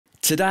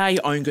Today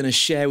I'm going to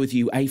share with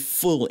you a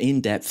full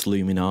in-depth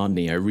Luminar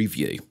NEO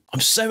review. I'm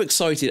so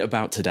excited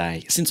about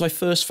today. Since I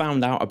first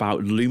found out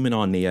about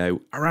Luminar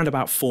NEO around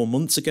about 4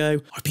 months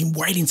ago, I've been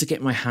waiting to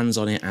get my hands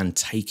on it and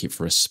take it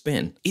for a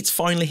spin. It's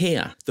finally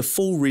here. The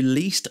full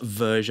released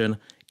version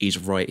is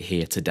right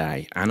here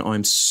today, and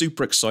I'm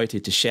super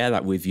excited to share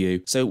that with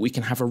you so we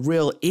can have a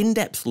real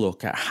in-depth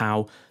look at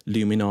how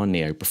Luminar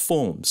NEO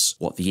performs,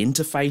 what the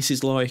interface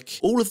is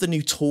like, all of the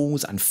new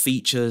tools and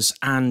features,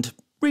 and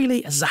really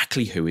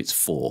exactly who it's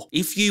for.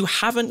 If you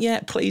haven't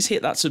yet, please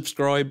hit that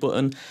subscribe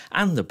button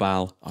and the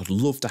bell. I'd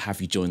love to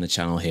have you join the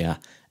channel here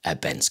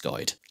at Ben's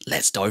Guide.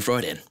 Let's dive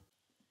right in.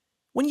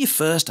 When you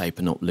first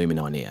open up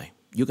Luminar NEO,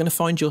 you're going to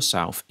find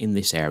yourself in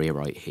this area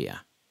right here.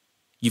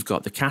 You've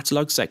got the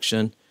catalog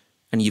section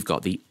and you've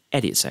got the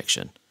edit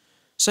section.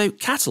 So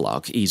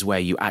catalog is where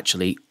you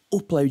actually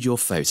upload your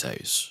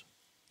photos.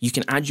 You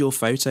can add your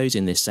photos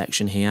in this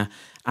section here,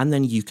 and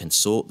then you can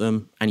sort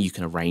them and you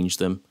can arrange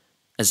them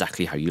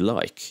exactly how you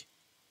like.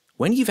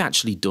 When you've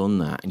actually done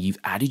that and you've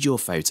added your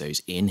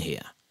photos in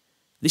here,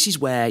 this is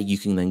where you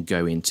can then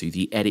go into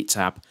the edit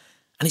tab,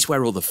 and it's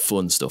where all the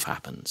fun stuff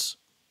happens.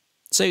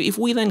 So if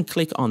we then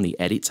click on the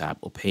edit tab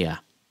up here,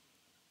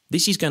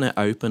 this is going to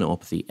open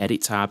up the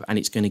edit tab and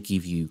it's going to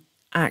give you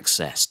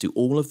access to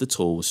all of the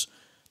tools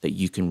that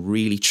you can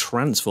really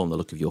transform the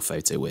look of your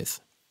photo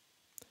with.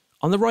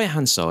 On the right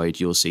hand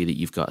side, you'll see that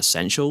you've got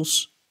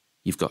Essentials,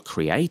 you've got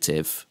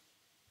Creative,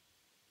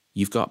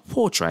 you've got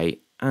Portrait,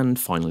 and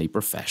finally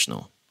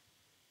Professional.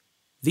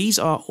 These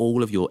are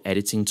all of your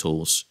editing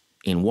tools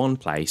in one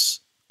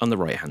place on the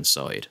right hand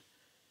side.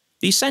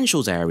 The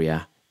Essentials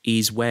area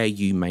is where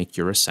you make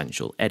your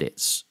essential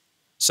edits.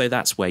 So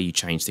that's where you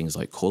change things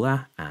like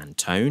color and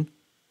tone.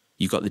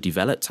 You've got the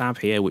Develop tab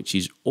here, which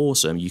is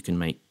awesome. You can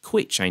make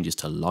quick changes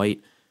to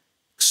light,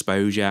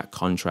 exposure,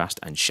 contrast,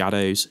 and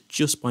shadows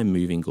just by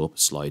moving up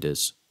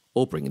sliders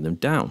or bringing them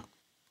down.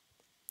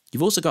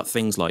 You've also got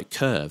things like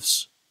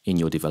curves in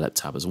your Develop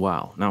tab as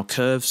well. Now,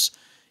 curves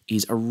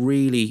is a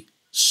really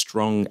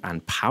strong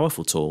and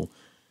powerful tool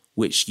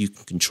which you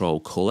can control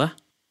color.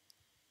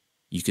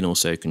 You can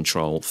also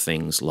control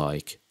things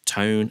like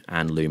tone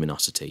and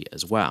luminosity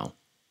as well.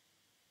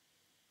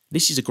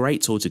 This is a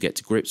great tool to get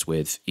to grips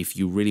with if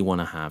you really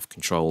want to have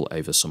control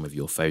over some of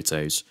your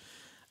photos,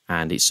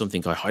 and it's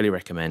something I highly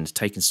recommend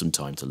taking some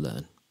time to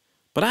learn.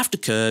 But after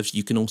curves,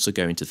 you can also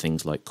go into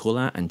things like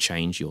color and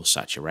change your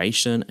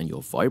saturation and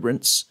your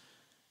vibrance.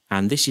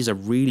 And this is a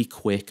really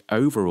quick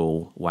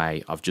overall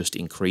way of just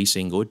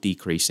increasing or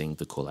decreasing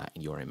the color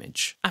in your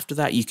image. After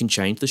that, you can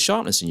change the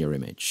sharpness in your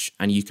image,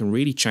 and you can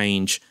really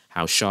change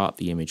how sharp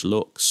the image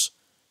looks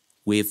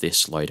with this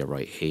slider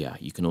right here.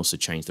 You can also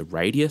change the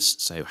radius,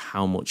 so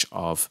how much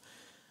of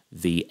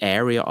the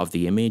area of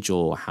the image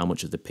or how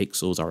much of the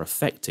pixels are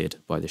affected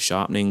by the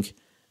sharpening.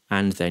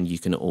 And then you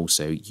can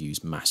also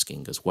use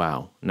masking as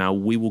well. Now,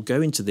 we will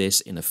go into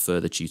this in a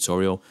further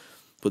tutorial,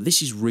 but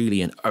this is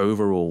really an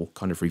overall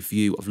kind of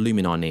review of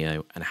Luminar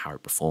NEO and how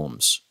it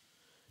performs.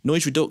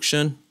 Noise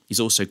reduction is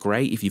also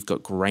great if you've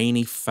got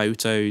grainy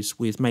photos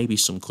with maybe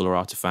some color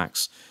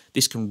artifacts.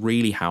 This can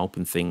really help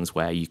in things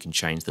where you can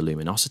change the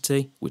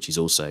luminosity, which is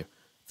also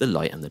the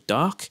light and the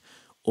dark,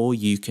 or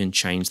you can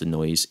change the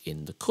noise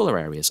in the color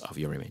areas of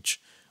your image,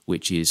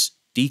 which is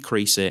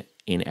decrease it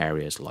in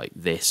areas like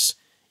this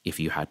if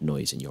you had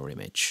noise in your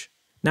image.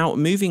 Now,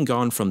 moving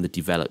on from the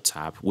Develop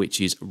tab, which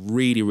is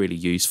really, really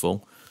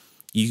useful,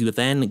 you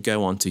then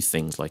go on to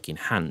things like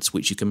Enhance,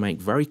 which you can make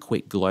very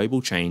quick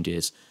global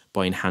changes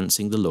by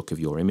enhancing the look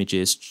of your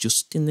images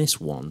just in this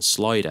one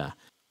slider.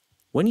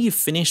 When you've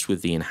finished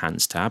with the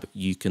Enhance tab,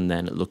 you can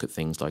then look at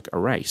things like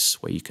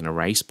Erase, where you can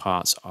erase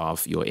parts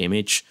of your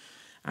image,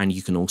 and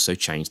you can also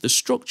change the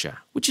structure,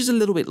 which is a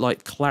little bit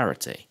like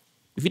Clarity.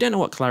 If you don't know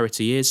what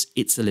Clarity is,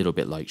 it's a little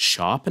bit like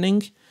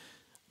sharpening,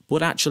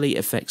 but actually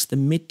affects the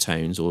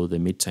midtones or the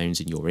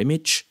midtones in your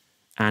image,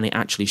 and it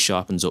actually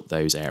sharpens up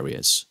those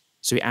areas.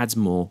 So it adds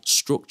more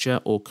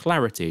structure or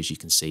clarity, as you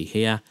can see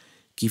here,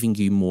 giving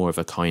you more of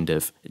a kind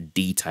of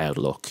detailed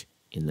look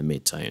in the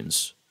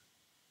midtones.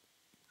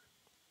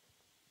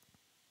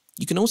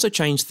 You can also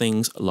change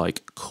things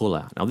like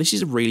color. Now, this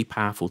is a really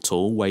powerful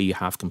tool where you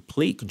have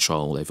complete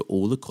control over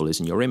all the colors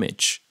in your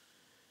image.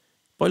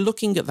 By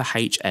looking at the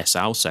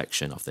HSL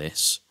section of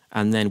this,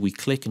 and then we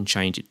click and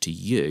change it to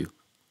hue,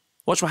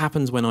 watch what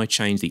happens when I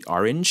change the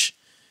orange.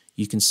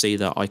 You can see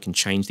that I can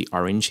change the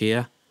orange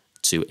here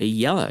to a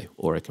yellow,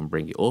 or I can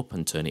bring it up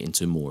and turn it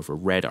into more of a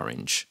red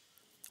orange.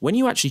 When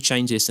you actually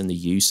change this in the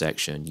hue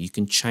section, you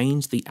can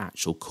change the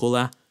actual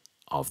color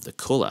of the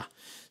color.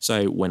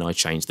 So when I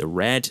change the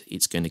red,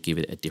 it's going to give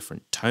it a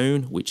different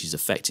tone, which is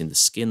affecting the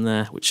skin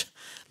there, which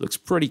looks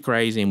pretty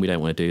crazy and we don't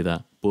want to do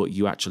that, but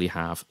you actually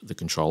have the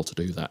control to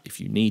do that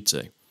if you need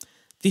to.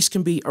 This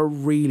can be a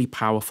really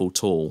powerful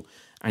tool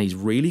and is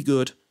really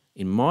good,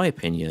 in my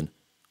opinion,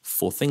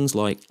 for things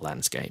like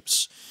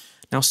landscapes.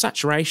 Now,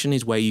 saturation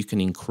is where you can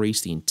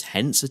increase the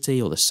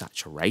intensity or the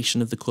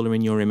saturation of the color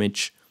in your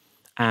image.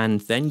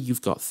 And then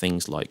you've got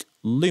things like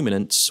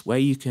luminance, where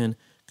you can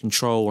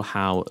control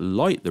how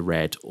light the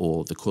red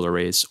or the color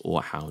is,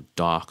 or how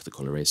dark the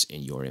color is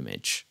in your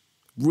image.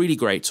 Really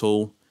great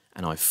tool,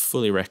 and I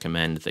fully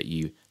recommend that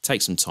you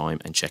take some time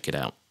and check it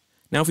out.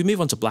 Now, if we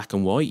move on to black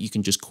and white, you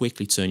can just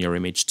quickly turn your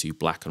image to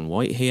black and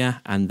white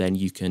here, and then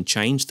you can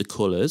change the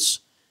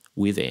colors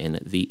within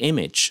the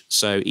image.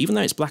 So even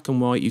though it's black and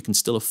white, you can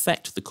still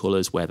affect the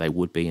colors where they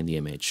would be in the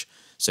image.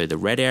 So the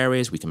red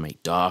areas we can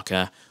make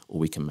darker or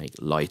we can make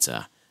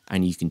lighter,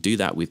 and you can do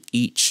that with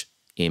each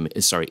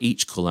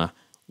color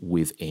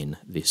within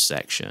this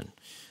section.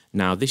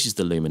 Now this is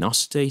the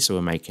luminosity, so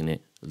we're making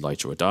it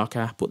lighter or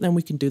darker, but then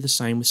we can do the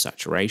same with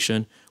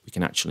saturation. We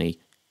can actually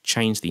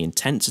change the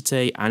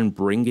intensity and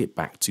bring it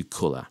back to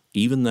color,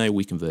 even though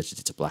we converted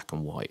it to black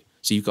and white.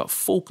 So you've got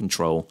full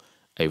control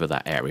over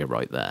that area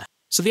right there.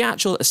 So the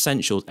actual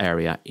essentials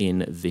area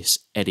in this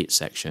edit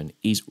section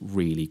is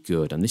really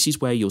good, and this is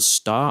where you'll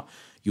start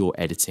your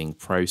editing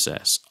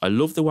process. I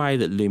love the way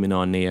that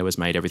Luminar NEO has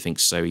made everything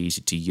so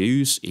easy to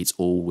use. It's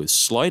all with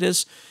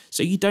sliders,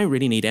 so you don't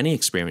really need any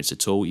experience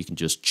at all. You can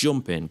just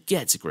jump in,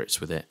 get to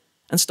grips with it,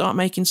 and start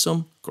making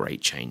some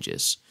great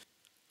changes.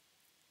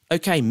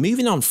 Okay,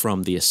 moving on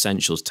from the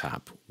Essentials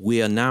tab,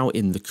 we are now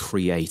in the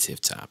Creative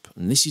tab,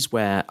 and this is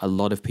where a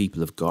lot of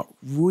people have got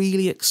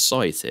really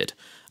excited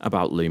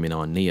about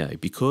Luminar NEO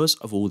because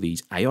of all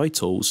these AI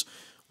tools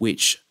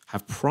which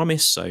have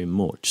promised so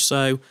much.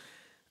 So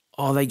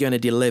are they going to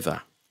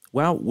deliver?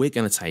 Well, we're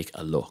going to take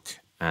a look,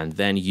 and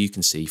then you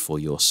can see for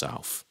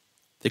yourself.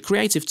 The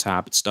Creative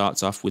tab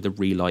starts off with a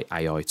Relight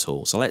AI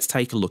tool, so let's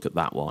take a look at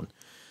that one.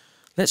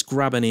 Let's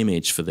grab an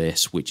image for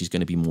this which is going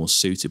to be more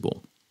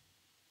suitable.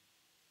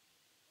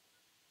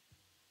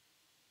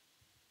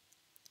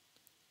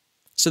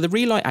 So the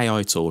Relight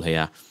AI tool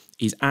here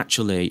is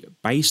actually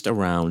based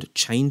around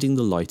changing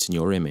the light in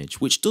your image,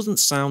 which doesn't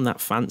sound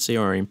that fancy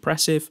or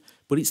impressive,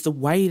 but it's the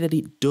way that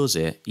it does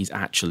it is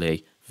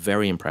actually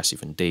very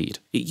impressive indeed.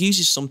 It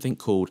uses something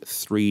called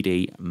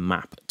 3D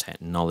map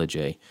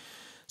technology.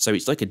 So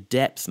it's like a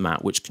depth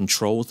map which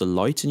controls the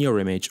light in your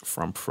image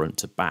from front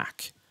to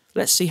back.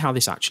 Let's see how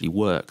this actually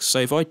works. So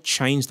if I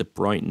change the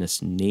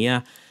brightness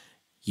near,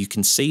 you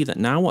can see that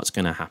now what's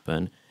going to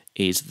happen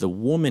is the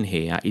woman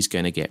here is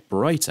going to get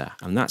brighter,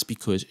 and that's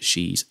because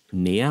she's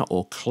near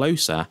or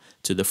closer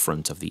to the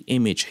front of the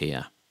image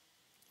here.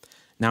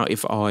 Now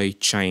if I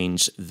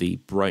change the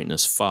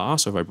brightness far,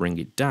 so if I bring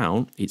it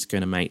down, it's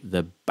going to make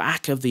the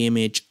back of the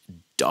image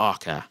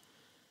darker.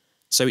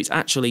 So it's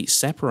actually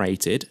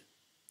separated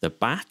the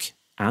back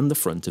and the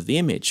front of the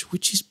image,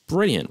 which is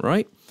brilliant,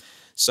 right?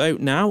 So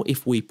now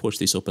if we push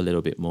this up a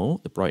little bit more,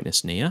 the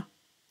brightness near,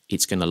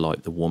 it's going to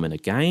light the woman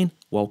again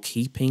while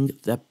keeping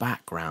the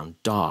background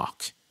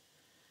dark.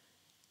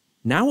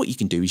 Now what you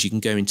can do is you can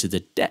go into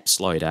the depth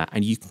slider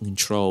and you can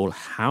control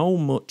how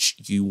much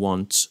you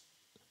want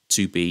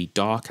to be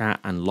darker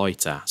and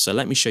lighter. So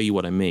let me show you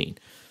what I mean.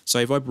 So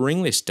if I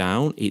bring this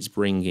down, it's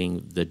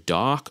bringing the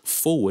dark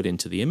forward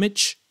into the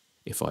image.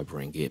 If I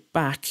bring it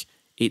back,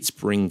 it's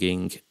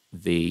bringing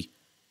the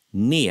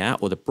near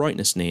or the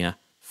brightness near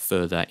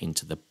further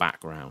into the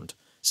background.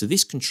 So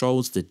this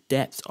controls the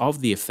depth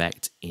of the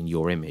effect in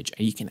your image,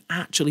 and you can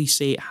actually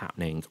see it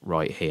happening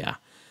right here.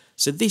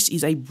 So this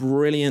is a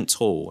brilliant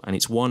tool, and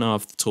it's one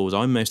of the tools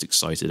I'm most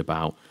excited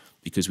about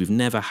because we've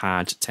never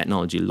had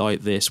technology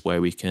like this where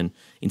we can,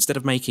 instead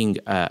of making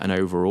an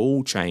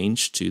overall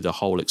change to the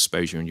whole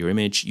exposure in your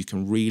image, you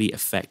can really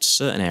affect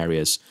certain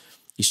areas.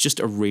 It's just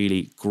a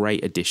really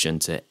great addition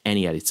to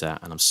any editor,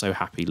 and I'm so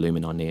happy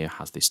Luminar NEO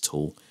has this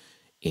tool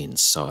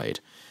inside.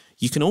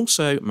 You can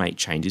also make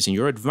changes in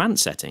your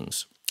advanced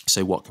settings.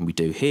 So what can we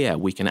do here?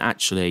 We can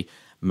actually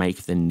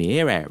make the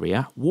near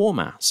area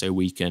warmer. So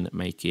we can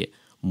make it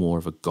more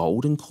of a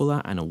golden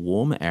color and a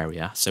warmer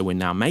area. So we're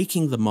now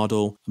making the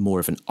model more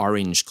of an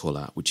orange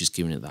color, which is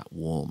giving it that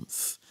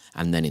warmth.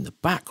 And then in the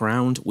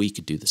background, we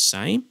could do the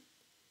same,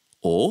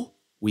 or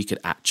we could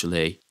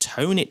actually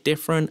tone it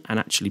different and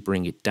actually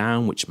bring it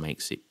down, which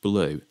makes it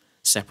blue,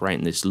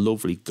 separating this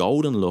lovely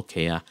golden look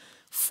here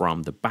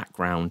from the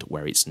background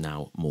where it's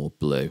now more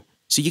blue.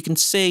 So you can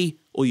see,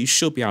 or you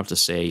should be able to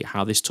see,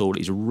 how this tool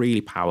is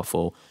really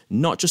powerful,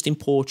 not just in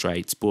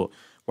portraits, but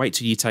wait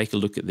till you take a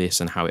look at this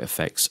and how it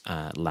affects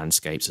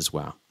landscapes as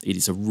well. It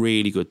is a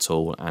really good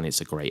tool and it's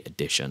a great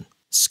addition.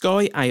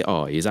 Sky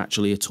AI is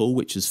actually a tool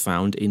which is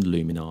found in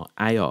Luminar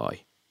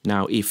AI.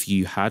 Now, if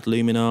you had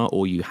Luminar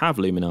or you have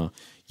Luminar,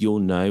 you'll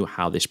know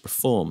how this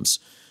performs.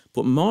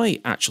 But my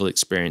actual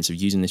experience of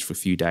using this for a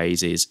few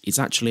days is it's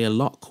actually a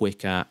lot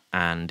quicker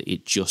and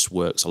it just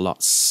works a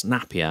lot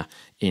snappier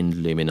in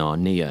Luminar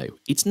NEO.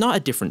 It's not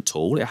a different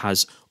tool. It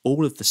has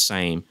all of the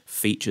same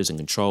features and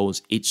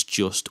controls. It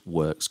just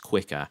works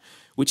quicker,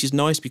 which is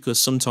nice because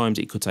sometimes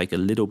it could take a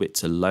little bit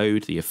to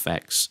load the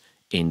effects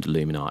in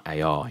Luminar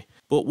AI.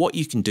 But what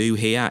you can do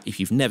here, if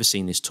you've never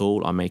seen this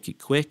tool, I'll make it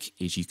quick,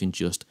 is you can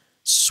just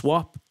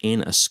swap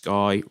in a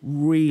sky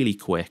really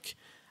quick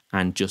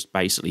and just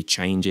basically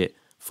change it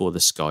for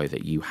the sky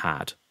that you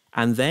had.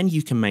 And then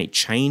you can make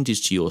changes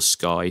to your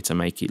sky to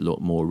make it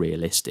look more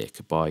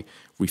realistic by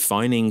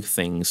refining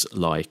things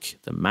like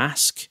the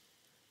mask,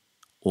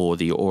 or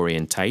the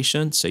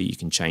orientation. So you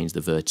can change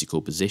the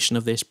vertical position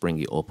of this, bring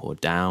it up or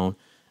down,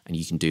 and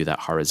you can do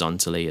that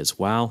horizontally as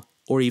well,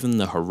 or even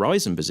the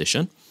horizon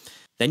position.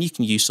 Then you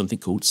can use something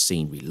called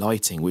scene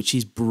relighting, which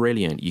is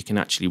brilliant. You can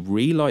actually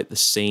relight the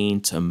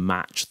scene to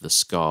match the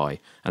sky,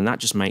 and that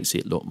just makes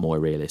it look more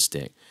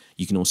realistic.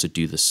 You can also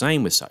do the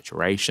same with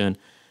saturation,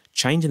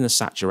 changing the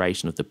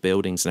saturation of the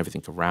buildings and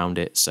everything around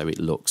it so it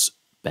looks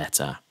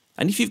better.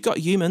 And if you've got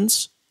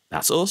humans,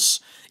 that's us.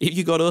 If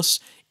you've got us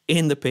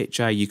in the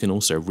picture, you can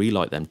also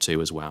relight them too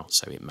as well,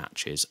 so it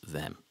matches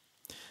them.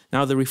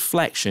 Now the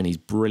reflection is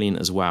brilliant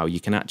as well. You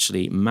can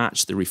actually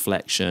match the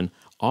reflection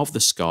of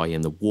the sky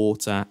in the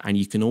water, and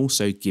you can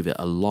also give it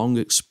a long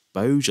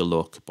exposure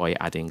look by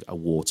adding a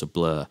water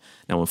blur.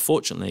 Now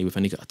unfortunately we've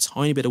only got a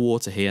tiny bit of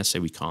water here,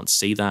 so we can't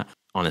see that.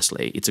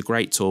 Honestly, it's a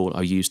great tool.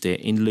 I used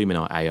it in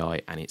Luminar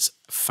AI and it's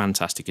a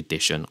fantastic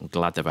addition. I'm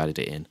glad they've added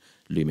it in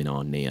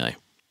Luminar NEO.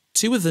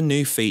 Two of the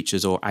new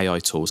features or AI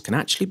tools can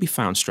actually be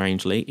found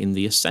strangely in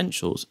the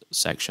Essentials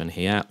section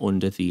here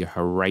under the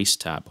Erase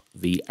tab.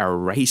 The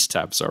Erase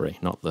tab, sorry,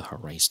 not the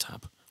Erase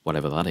tab,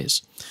 whatever that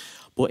is.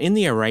 But in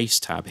the Erase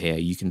tab here,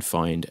 you can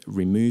find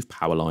Remove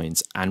Power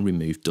Lines and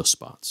Remove Dust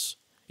Spots.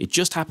 It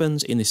just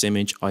happens in this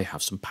image, I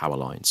have some power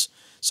lines.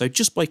 So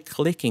just by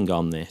clicking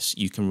on this,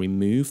 you can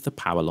remove the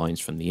power lines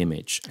from the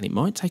image. And it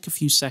might take a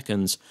few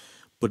seconds,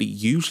 but it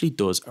usually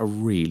does a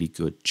really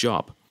good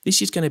job.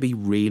 This is going to be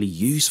really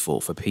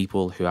useful for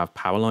people who have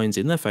power lines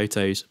in their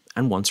photos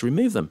and want to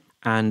remove them.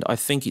 And I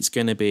think it's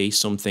going to be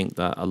something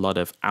that a lot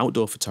of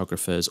outdoor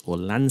photographers or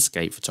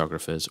landscape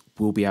photographers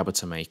will be able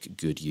to make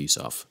good use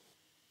of.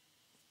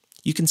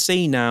 You can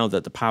see now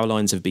that the power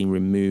lines have been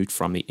removed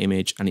from the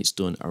image and it's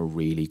done a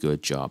really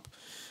good job.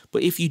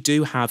 But if you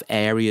do have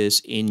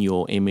areas in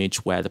your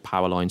image where the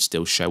power lines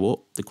still show up,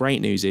 the great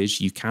news is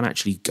you can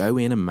actually go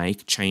in and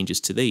make changes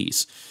to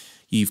these.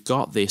 You've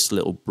got this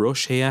little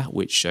brush here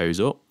which shows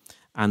up,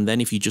 and then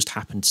if you just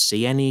happen to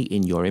see any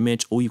in your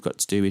image, all you've got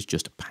to do is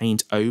just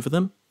paint over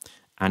them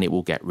and it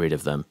will get rid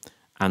of them.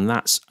 And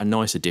that's a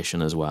nice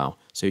addition as well.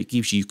 So it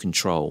gives you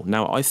control.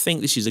 Now, I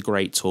think this is a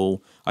great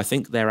tool. I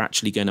think they're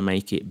actually going to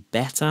make it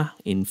better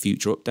in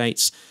future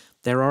updates.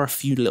 There are a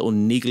few little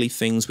niggly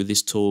things with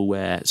this tool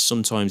where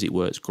sometimes it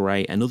works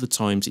great and other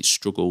times it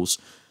struggles.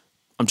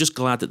 I'm just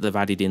glad that they've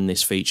added in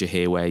this feature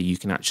here where you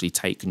can actually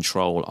take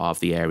control of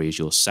the areas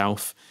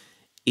yourself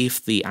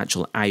if the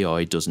actual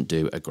AI doesn't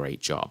do a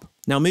great job.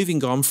 Now,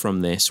 moving on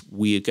from this,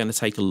 we are going to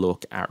take a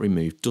look at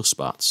Remove Dust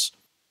Spots.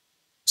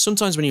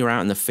 Sometimes when you're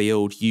out in the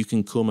field, you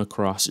can come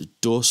across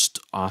dust,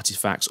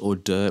 artifacts or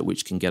dirt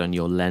which can get on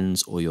your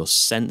lens or your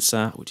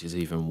sensor, which is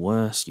even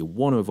worse. You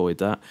want to avoid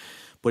that.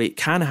 But it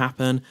can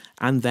happen,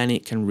 and then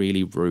it can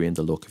really ruin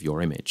the look of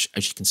your image.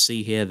 As you can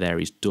see here, there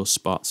is dust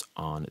spots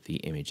on the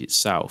image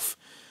itself.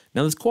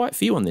 Now, there's quite a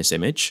few on this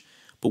image,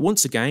 but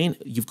once again,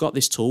 you've got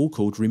this tool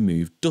called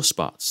Remove Dust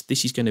Spots.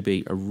 This is going to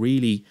be a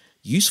really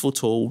useful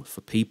tool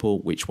for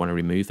people which want to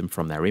remove them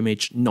from their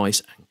image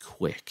nice and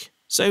quick.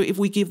 So if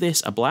we give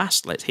this a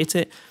blast, let's hit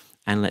it,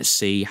 and let's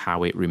see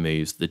how it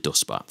removes the dust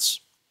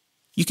spots.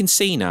 You can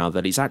see now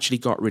that it's actually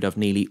got rid of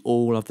nearly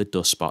all of the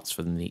dust spots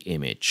from the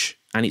image,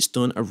 and it's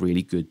done a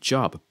really good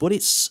job, but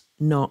it's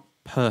not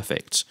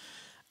perfect.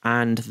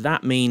 And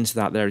that means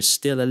that there is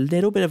still a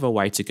little bit of a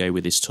way to go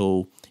with this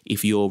tool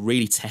if you're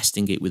really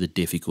testing it with a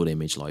difficult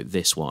image like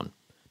this one.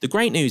 The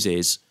great news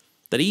is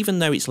that even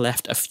though it's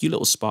left a few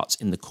little spots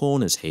in the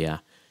corners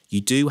here, you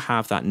do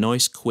have that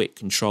nice quick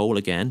control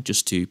again,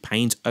 just to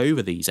paint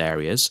over these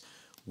areas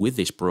with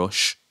this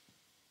brush,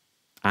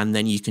 and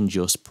then you can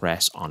just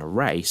press on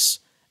erase,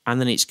 and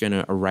then it's going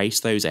to erase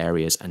those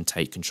areas and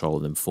take control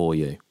of them for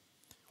you.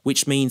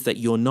 Which means that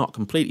you're not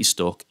completely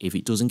stuck if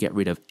it doesn't get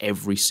rid of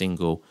every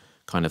single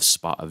kind of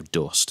spot of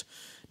dust.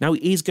 Now,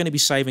 it is going to be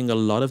saving a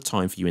lot of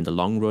time for you in the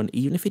long run,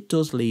 even if it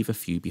does leave a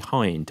few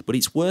behind. But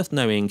it's worth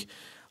knowing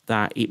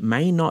that it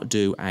may not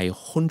do a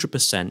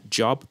 100%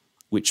 job,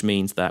 which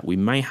means that we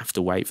may have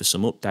to wait for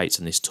some updates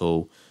on this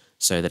tool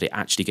so that it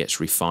actually gets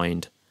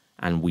refined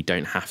and we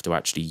don't have to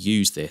actually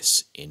use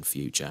this in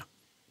future.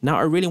 Now,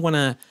 I really want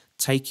to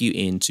take you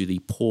into the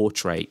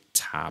Portrait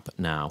tab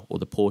now, or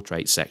the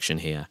Portrait section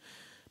here,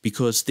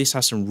 because this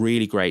has some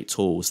really great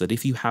tools that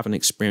if you haven't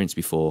experienced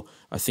before,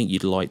 I think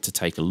you'd like to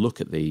take a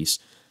look at these,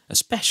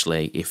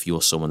 especially if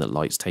you're someone that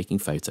likes taking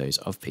photos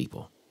of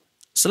people.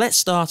 So let's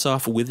start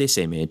off with this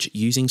image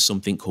using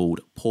something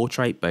called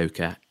Portrait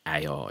Bokeh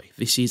AI.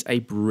 This is a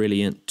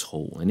brilliant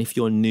tool, and if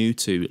you're new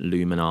to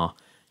Luminar,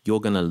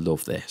 you're going to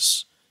love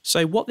this.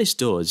 So what this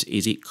does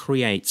is it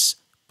creates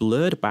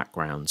blurred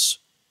backgrounds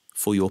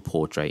for your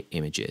portrait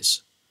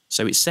images.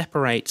 So it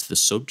separates the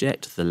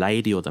subject, the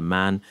lady or the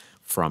man,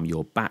 from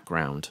your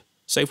background.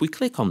 So if we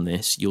click on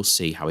this, you'll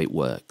see how it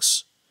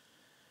works.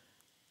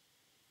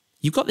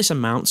 You've got this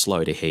amount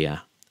slider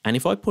here, and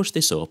if I push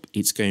this up,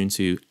 it's going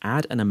to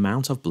add an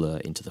amount of blur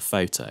into the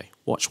photo.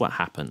 Watch what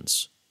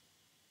happens.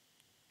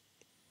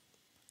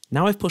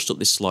 Now I've pushed up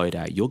this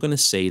slider, you're going to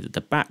see that the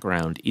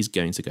background is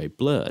going to go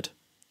blurred,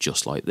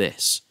 just like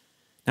this.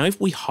 Now if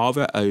we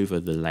hover over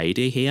the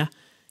lady here,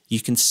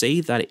 you can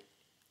see that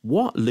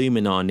What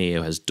Luminar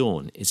NEO has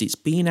done is it's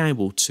been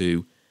able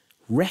to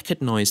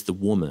recognize the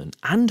woman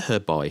and her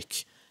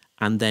bike,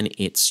 and then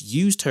it's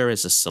used her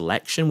as a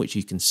selection, which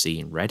you can see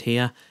in red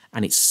here,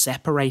 and it's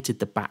separated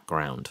the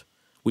background,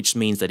 which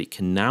means that it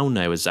can now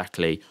know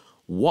exactly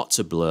what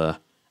to blur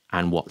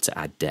and what to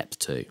add depth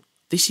to.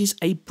 This is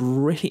a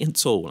brilliant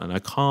tool, and I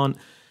can't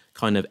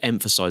kind of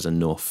emphasize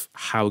enough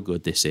how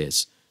good this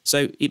is.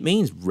 So it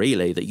means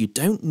really that you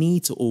don't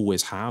need to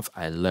always have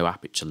a low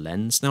aperture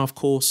lens. Now, of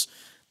course,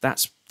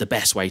 that's the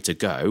best way to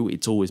go.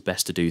 It's always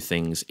best to do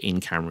things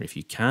in camera if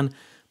you can.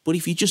 But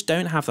if you just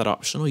don't have that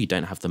option or you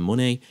don't have the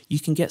money, you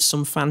can get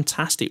some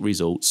fantastic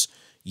results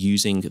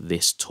using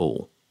this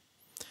tool.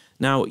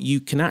 Now, you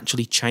can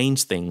actually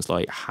change things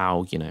like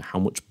how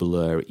much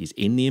blur is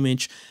in the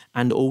image,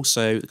 and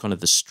also kind of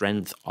the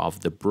strength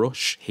of the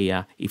brush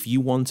here if you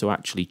want to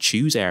actually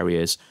choose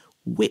areas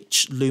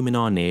which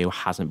Luminar NEO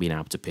hasn't been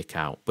able to pick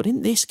out. But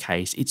in this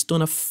case, it's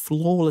done a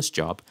flawless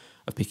job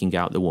of picking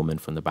out the woman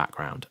from the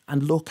background.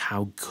 And look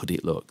how good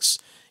it looks.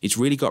 It's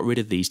really got rid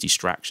of these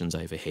distractions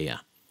over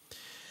here.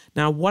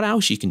 Now, what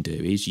else you can do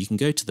is you can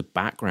go to the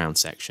background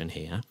section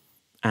here,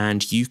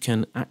 and you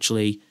can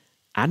actually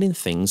add in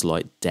things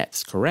like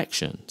depth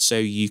correction. So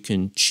you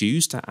can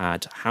choose to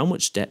add how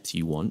much depth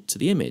you want to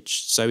the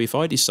image. So if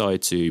I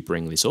decide to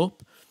bring this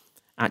up,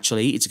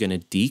 actually it's going to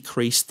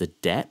decrease the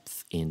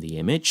depth in the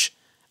image,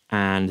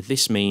 and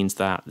this means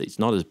that it's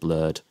not as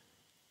blurred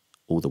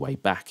all the way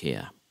back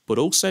here. But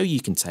also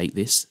you can take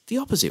this the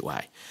opposite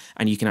way,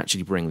 and you can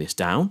actually bring this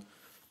down,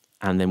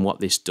 and then what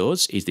this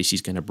does is this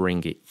is going to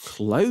bring it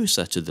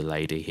closer to the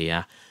lady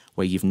here,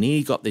 where you've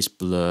nearly got this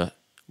blur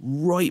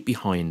right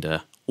behind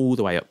her all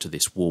the way up to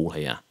this wall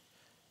here.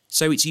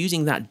 So it's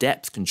using that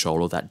depth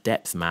control or that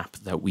depth map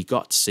that we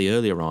got to see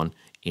earlier on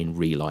in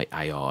Relight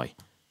AI.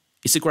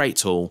 It's a great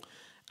tool,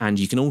 and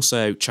you can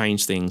also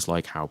change things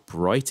like how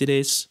bright it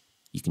is.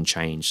 You can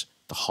change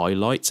the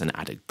highlights and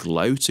add a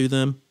glow to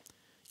them.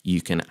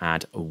 You can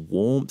add a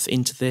warmth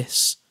into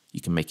this.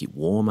 You can make it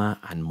warmer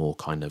and more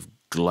kind of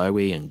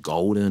glowy and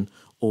golden,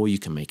 or you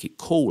can make it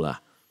cooler.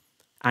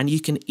 And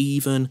you can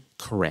even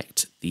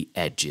correct the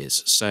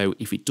edges. So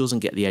if it doesn't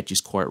get the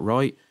edges quite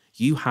right,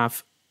 you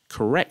have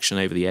correction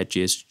over the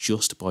edges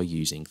just by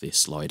using this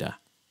slider.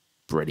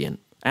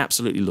 Brilliant. I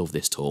absolutely love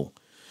this tool.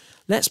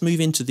 Let's move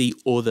into the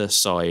other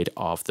side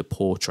of the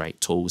portrait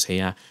tools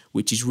here,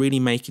 which is really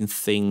making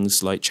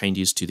things like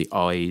changes to the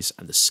eyes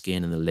and the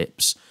skin and the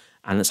lips.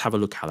 And let's have a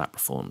look how that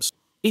performs.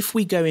 If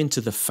we go into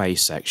the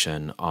face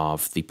section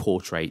of the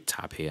portrait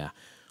tab here,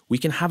 we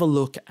can have a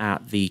look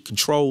at the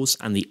controls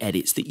and the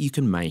edits that you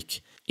can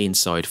make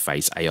inside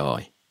Face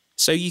AI.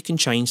 So you can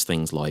change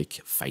things like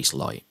face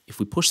light. If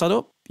we push that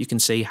up, you can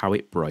see how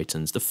it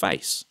brightens the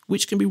face,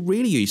 which can be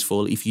really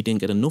useful if you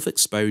didn't get enough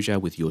exposure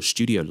with your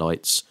studio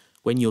lights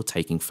when you're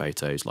taking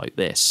photos like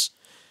this.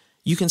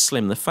 You can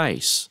slim the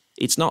face.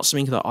 It's not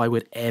something that I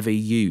would ever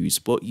use,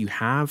 but you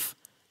have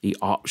the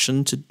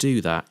option to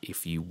do that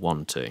if you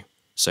want to.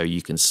 So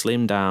you can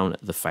slim down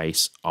the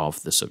face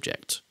of the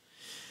subject.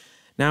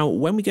 Now,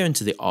 when we go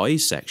into the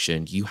eyes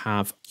section, you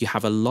have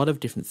a lot of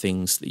different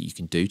things that you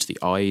can do to the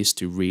eyes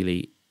to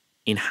really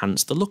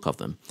enhance the look of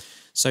them.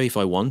 So if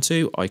I want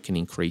to, I can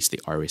increase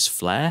the iris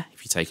flare.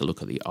 If you take a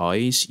look at the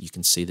eyes, you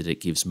can see that it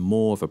gives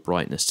more of a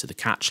brightness to the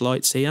catch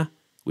lights here,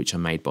 which are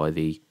made by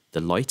the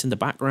light in the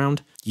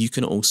background. You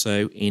can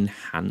also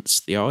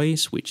enhance the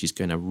eyes, which is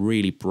going to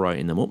really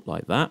brighten them up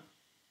like that.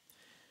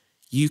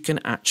 You can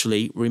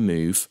actually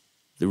remove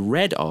the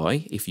red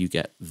eye, if you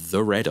get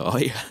the red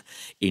eye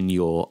in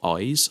your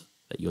eyes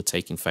that you're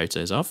taking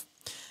photos of.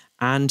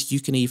 And you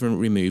can even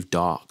remove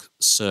dark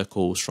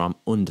circles from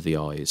under the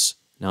eyes.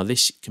 Now,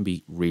 this can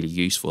be really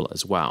useful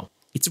as well.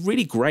 It's a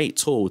really great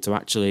tool to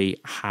actually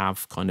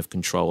have kind of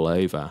control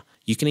over.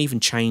 You can even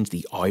change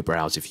the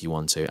eyebrows if you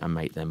want to and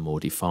make them more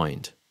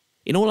defined.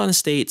 In all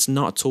honesty, it's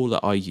not a tool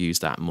that I use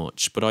that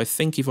much, but I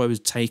think if I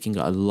was taking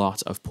a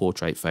lot of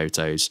portrait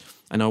photos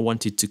and I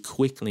wanted to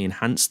quickly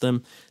enhance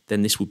them,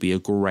 then this would be a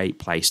great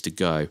place to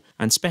go.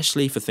 And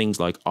especially for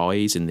things like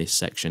eyes in this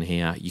section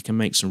here, you can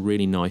make some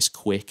really nice,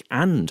 quick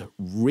and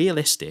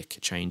realistic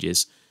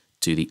changes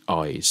to the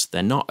eyes.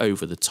 They're not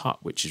over the top,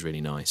 which is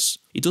really nice.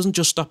 It doesn't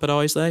just stop at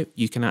eyes though.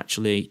 You can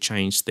actually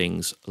change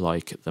things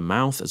like the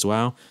mouth as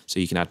well.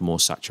 So you can add more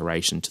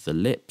saturation to the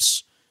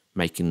lips,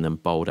 making them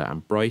bolder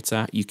and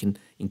brighter. You can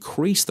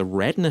increase the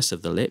redness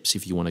of the lips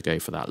if you want to go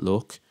for that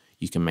look.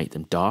 You can make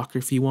them darker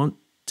if you want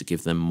to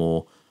give them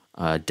more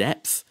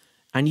depth.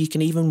 And you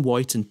can even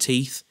whiten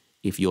teeth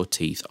if your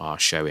teeth are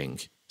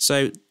showing.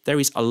 So there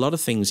is a lot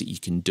of things that you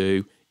can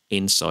do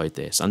inside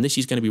this. And this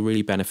is going to be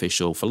really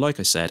beneficial for, like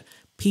I said,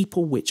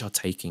 people which are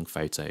taking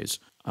photos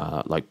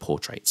like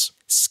portraits.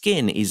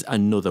 Skin is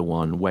another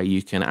one where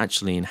you can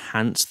actually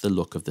enhance the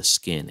look of the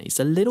skin. It's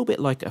a little bit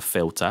like a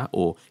filter,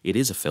 or it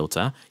is a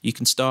filter. You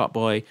can start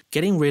by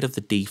getting rid of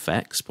the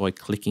defects by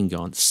clicking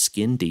on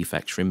Skin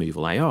Defects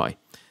Removal AI.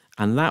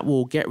 And that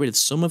will get rid of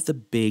some of the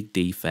big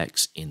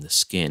defects in the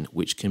skin,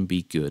 which can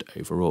be good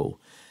overall.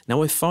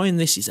 Now, I find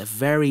this is a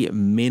very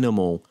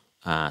minimal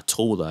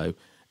tool though.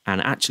 And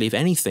actually, if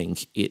anything,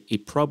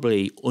 it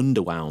probably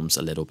underwhelms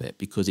a little bit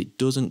because it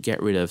doesn't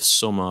get rid of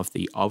some of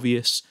the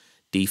obvious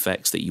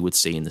defects that you would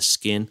see in the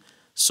skin,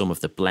 some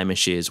of the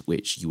blemishes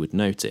which you would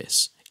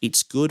notice.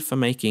 It's good for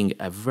making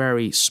a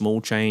very small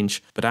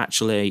change, but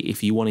actually,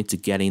 if you wanted to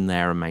get in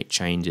there and make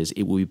changes,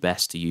 it would be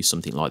best to use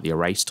something like the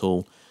erase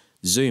tool,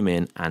 zoom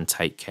in and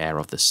take care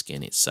of the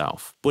skin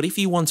itself. But if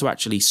you want to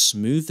actually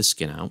smooth the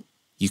skin out,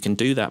 you can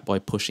do that by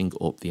pushing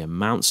up the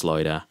amount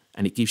slider,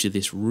 and it gives you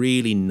this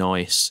really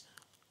nice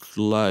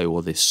glow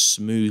or this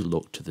smooth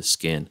look to the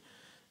skin.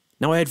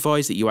 Now, I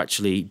advise that you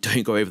actually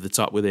don't go over the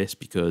top with this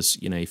because,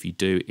 if you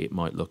do, it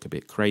might look a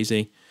bit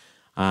crazy.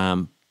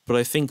 But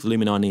I think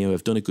Luminar NEO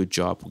have done a good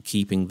job with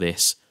keeping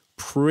this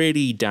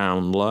pretty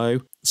down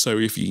low. So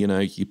if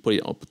you put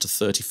it up to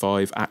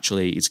 35,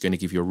 actually it's going to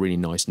give you a really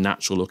nice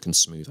natural look and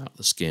smooth out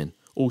the skin.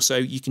 Also,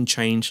 you can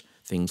change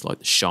things like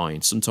the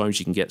shine. Sometimes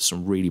you can get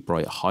some really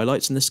bright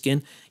highlights in the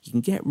skin. You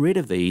can get rid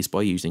of these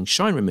by using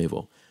shine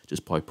removal.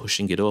 Just by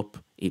pushing it up,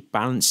 it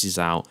balances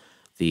out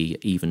the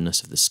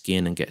evenness of the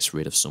skin and gets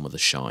rid of some of the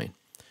shine.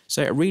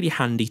 So a really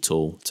handy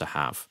tool to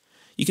have.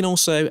 You can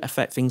also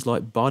affect things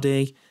like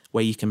body,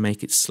 where you can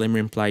make it slimmer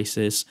in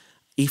places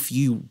if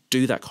you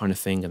do that kind of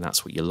thing and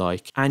that's what you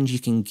like. And you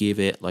can give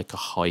it like a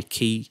high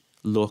key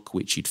look,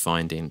 which you'd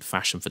find in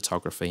fashion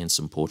photography and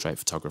some portrait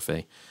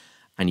photography.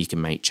 And you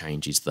can make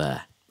changes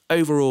there.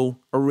 Overall,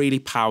 a really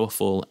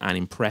powerful and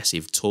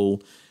impressive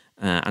tool.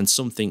 And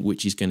something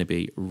which is going to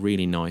be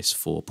really nice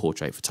for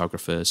portrait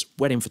photographers,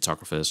 wedding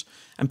photographers,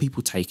 and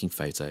people taking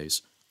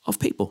photos of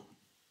people.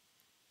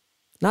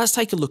 Now let's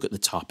take a look at the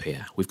top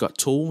here. We've got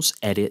tools,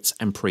 edits,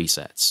 and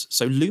presets.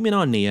 So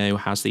Luminar NEO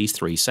has these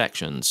three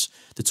sections.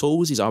 The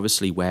tools is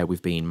obviously where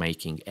we've been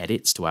making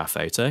edits to our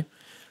photo.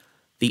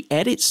 The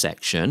edit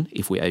section,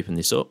 if we open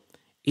this up,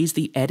 is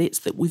the edits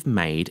that we've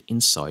made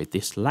inside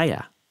this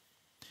layer.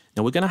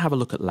 Now we're going to have a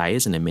look at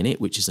layers in a minute,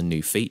 which is a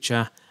new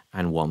feature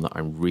and one that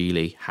I'm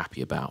really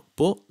happy about.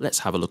 But let's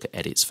have a look at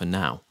edits for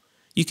now.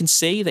 You can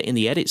see that in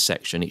the edit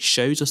section, it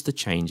shows us the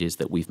changes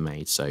that we've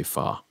made so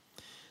far.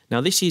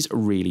 Now this is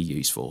really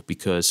useful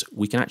because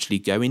we can actually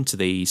go into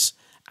these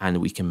and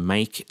we can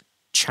make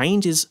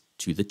changes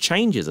to the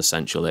changes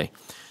essentially.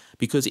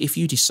 Because if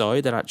you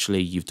decide that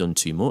actually you've done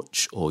too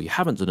much or you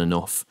haven't done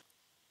enough,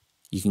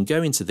 you can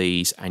go into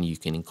these and you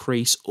can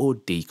increase or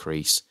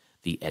decrease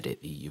the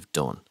edit that you've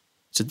done.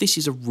 So this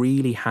is a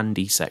really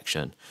handy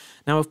section.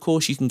 Now, of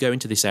course, you can go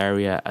into this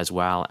area as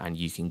well and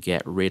you can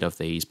get rid of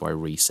these by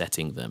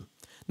resetting them.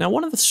 Now,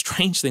 one of the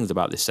strange things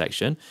about this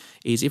section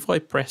is if I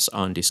press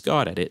on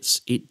discard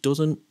edits, it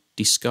doesn't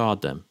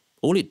discard them.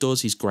 All it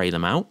does is grey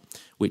them out,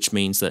 which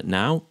means that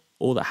now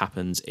all that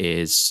happens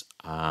is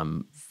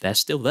they're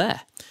still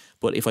there.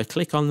 But if I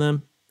click on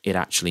them, it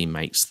actually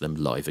makes them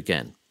live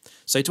again.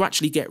 So to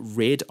actually get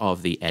rid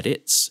of the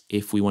edits,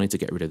 if we wanted to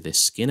get rid of this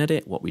skin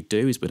edit, what we'd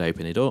do is we'd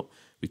open it up,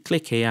 we'd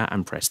click here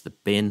and press the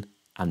bin,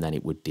 and then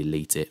it would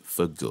delete it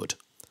for good.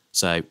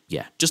 So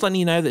yeah, just letting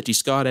you know that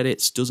discard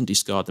edits doesn't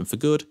discard them for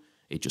good.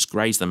 It just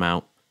grays them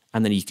out,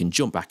 and then you can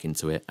jump back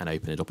into it and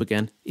open it up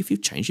again if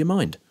you've changed your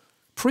mind.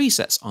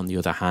 Presets, on the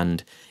other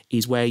hand,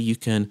 is where you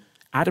can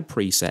add a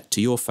preset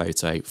to your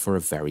photo for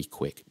a very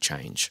quick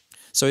change.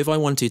 So if I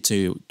wanted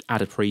to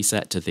add a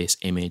preset to this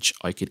image,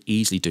 I could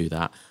easily do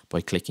that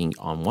by clicking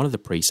on one of the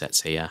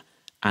presets here.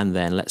 And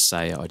then let's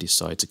say I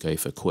decide to go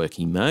for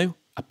Quirky Mo,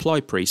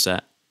 apply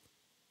preset,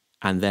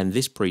 and then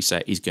this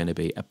preset is going to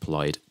be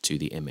applied to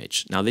the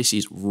image. Now this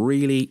is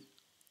really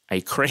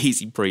a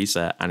crazy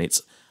preset and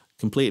it's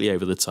completely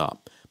over the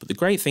top. But the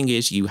great thing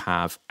is you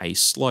have a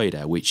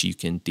slider which you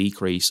can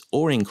decrease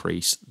or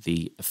increase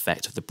the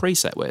effect of the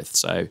preset with.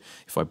 So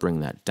if I bring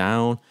that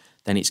down,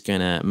 then it's going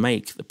to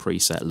make the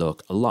preset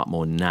look a lot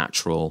more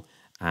natural,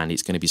 and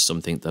it's going to be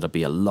something that I'll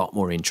be a lot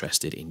more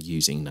interested in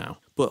using now.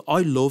 But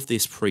I love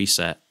this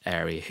preset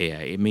area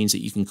here. It means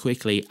that you can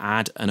quickly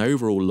add an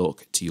overall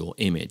look to your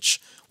image.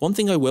 One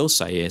thing I will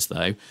say is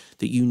though,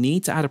 that you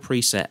need to add a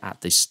preset at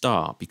the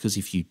start, because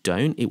if you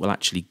don't, it will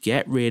actually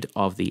get rid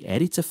of the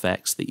edit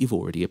effects that you've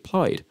already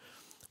applied,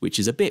 which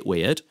is a bit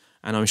weird.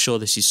 And I'm sure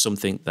this is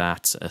something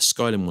that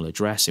Skylum will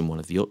address in one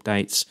of the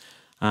updates.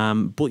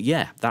 But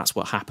yeah, that's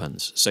what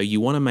happens. So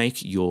you want to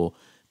make your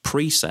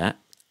preset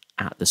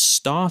at the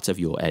start of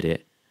your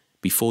edit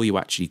before you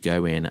actually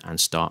go in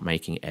and start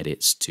making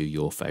edits to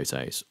your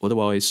photos.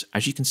 Otherwise,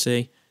 as you can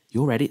see,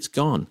 your edit's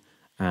gone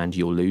and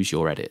you'll lose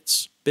your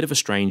edits. Bit of a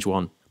strange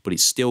one, but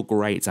it's still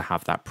great to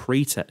have that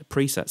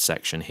preset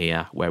section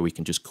here where we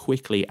can just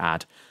quickly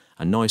add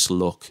a nice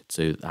look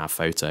to our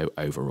photo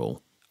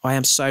overall. I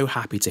am so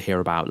happy to hear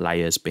about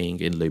layers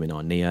being in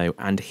Luminar NEO,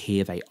 and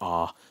here they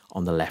are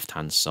on the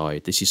left-hand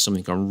side. This is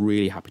something I'm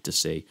really happy to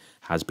see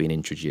has been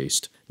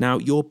introduced. Now,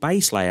 your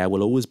base layer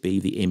will always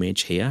be the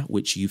image here,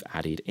 which you've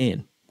added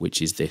in,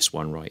 which is this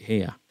one right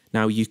here.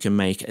 Now, you can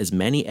make as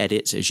many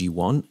edits as you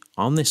want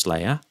on this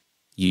layer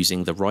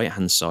using the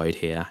right-hand side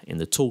here in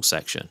the tool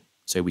section.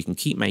 So we can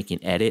keep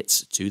making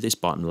edits to this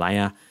bottom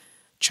layer,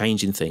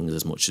 changing things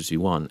as much as we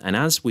want. And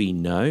as we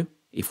know,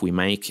 if we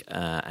make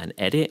an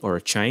edit or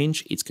a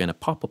change, it's going to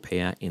pop up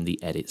here in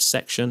the edit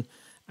section,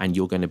 and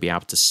you're going to be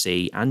able to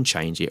see and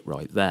change it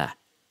right there.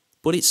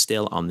 But it's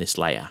still on this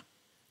layer.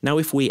 Now,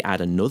 if we add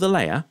another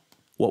layer,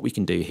 what we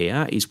can do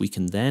here is we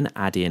can then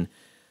add in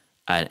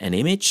an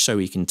image. So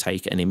we can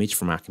take an image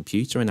from our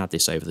computer and add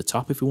this over the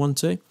top if we want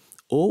to,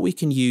 or we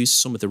can use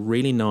some of the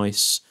really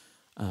nice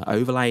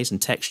overlays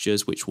and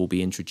textures which will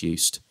be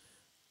introduced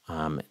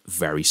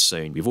very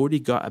soon. We've already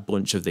got a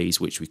bunch of these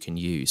which we can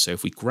use. So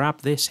if we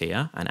grab this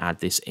here and add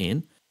this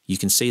in, you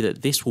can see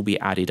that this will be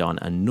added on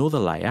another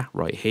layer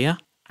right here.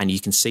 And you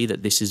can see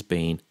that this has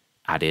been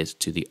added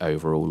to the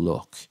overall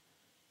look.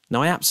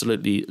 Now, I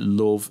absolutely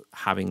love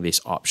having this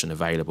option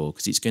available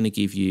because it's going to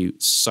give you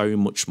so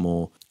much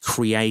more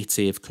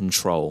creative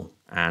control.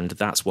 And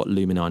that's what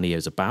Luminar NEO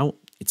is about.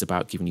 It's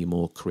about giving you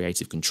more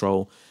creative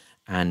control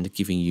and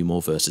giving you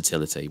more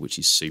versatility, which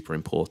is super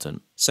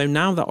important. So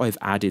now that I've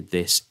added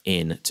this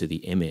in to the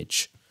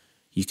image,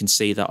 you can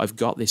see that I've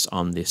got this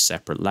on this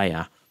separate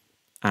layer.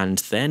 And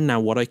then now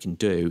what I can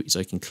do is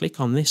I can click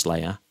on this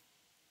layer,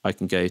 I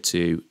can go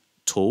to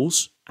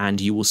Tools, and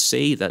you will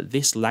see that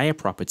this layer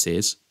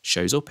properties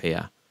shows up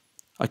here.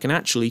 I can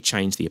actually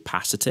change the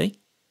opacity,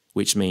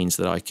 which means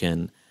that I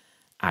can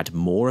add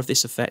more of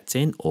this effect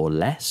in or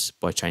less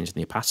by changing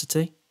the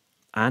opacity.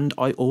 And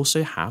I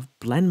also have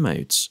blend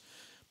modes.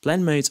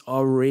 Blend modes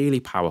are really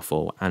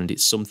powerful, and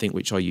it's something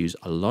which I use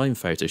a lot in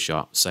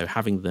Photoshop. So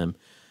having them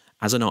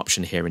as an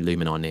option here in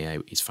Luminar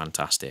NEO is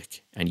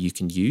fantastic. And you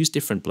can use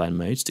different blend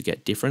modes to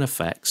get different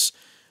effects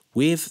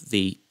with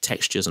the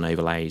textures and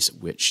overlays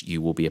which you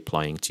will be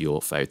applying to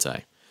your photo.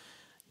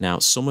 Now,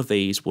 some of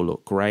these will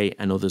look great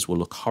and others will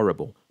look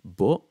horrible,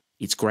 but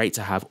it's great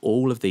to have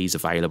all of these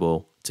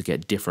available to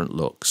get different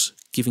looks,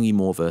 giving you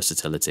more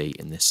versatility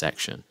in this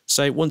section.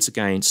 So once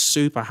again,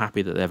 super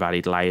happy that they've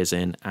added layers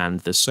in, and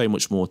there's so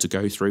much more to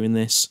go through in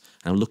this.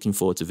 And I'm looking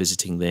forward to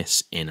visiting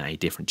this in a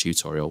different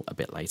tutorial a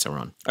bit later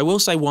on. I will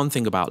say one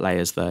thing about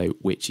layers though,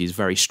 which is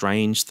very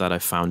strange that I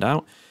found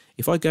out.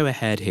 If I go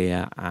ahead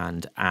here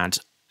and add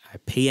a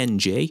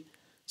PNG,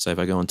 so if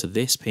I go onto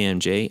this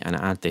PNG and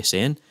add this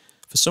in,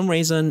 for some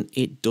reason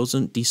it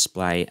doesn't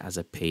display as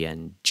a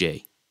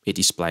PNG. It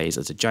displays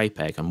as a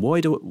JPEG. And why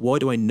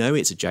do I know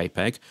it's a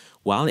JPEG?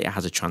 Well, it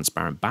has a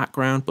transparent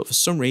background, but for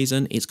some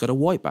reason it's got a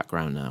white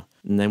background now.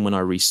 And then when I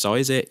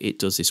resize it, it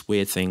does this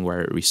weird thing where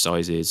it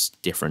resizes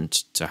different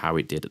to how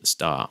it did at the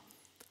start.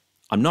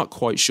 I'm not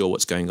quite sure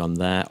what's going on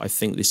there. I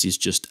think this is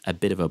just a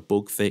bit of a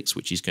bug fix,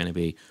 which is going to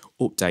be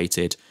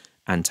updated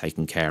and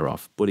taken care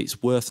of. But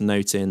it's worth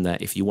noting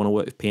that if you want to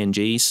work with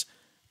PNGs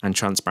and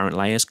transparent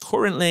layers,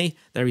 currently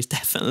there is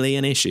definitely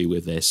an issue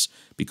with this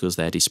because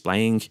they're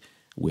displaying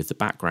with the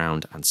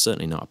background and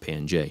certainly not a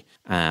PNG.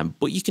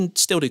 But you can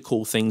still do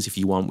cool things if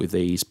you want with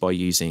these by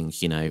using,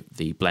 you know,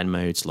 the blend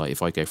modes. Like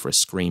if I go for a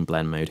screen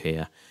blend mode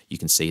here, you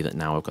can see that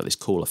now I've got this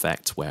cool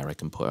effect where I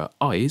can put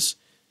eyes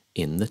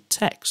in the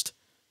text.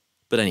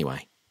 But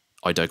anyway,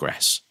 I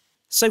digress.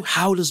 So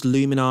how does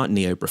Luminar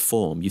NEO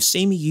perform? You've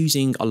seen me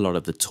using a lot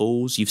of the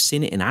tools, you've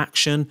seen it in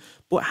action,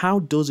 but how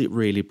does it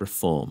really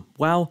perform?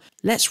 Well,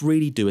 let's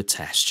really do a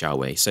test, shall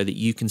we? So that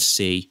you can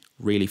see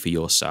really for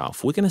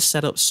yourself. We're going to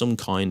set up some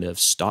kind of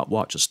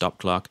stopwatch or stop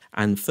clock.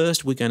 And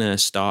first we're going to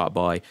start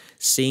by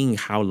seeing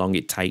how long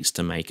it takes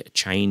to make a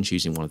change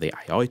using one of the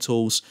AI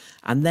tools.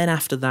 And then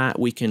after that,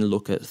 we can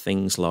look at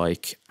things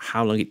like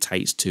how long it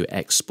takes to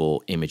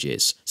export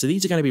images. So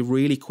these are going to be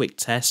really quick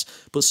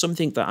tests, but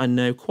something that I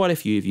know quite a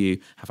few of you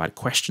have had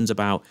questions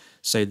about.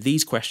 So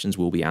these questions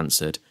will be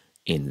answered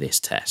in this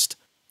test.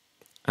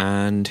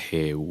 And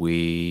here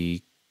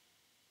we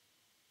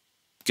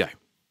go.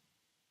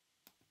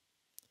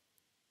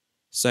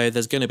 So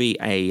there's going to be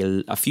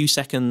a few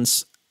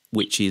seconds,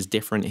 which is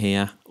different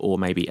here, or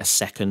maybe a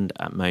second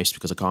at most,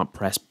 because I can't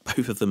press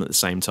both of them at the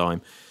same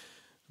time.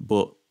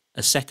 But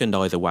a second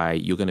either way,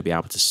 you're going to be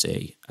able to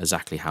see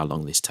exactly how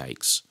long this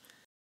takes.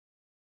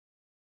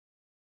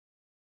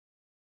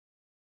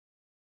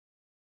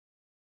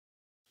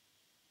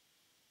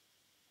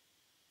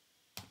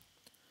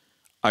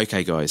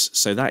 Okay guys,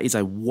 so that is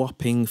a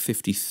whopping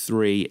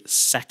 53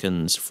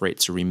 seconds for it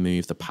to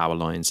remove the power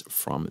lines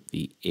from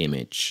the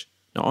image.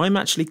 Now, I'm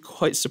actually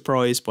quite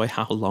surprised by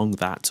how long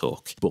that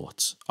took,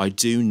 but I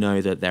do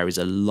know that there is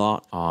a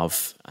lot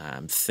of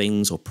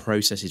things or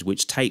processes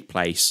which take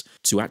place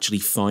to actually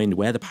find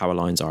where the power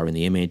lines are in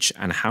the image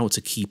and how to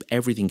keep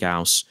everything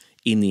else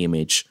in the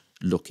image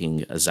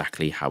looking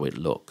exactly how it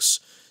looks.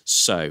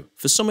 So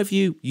for some of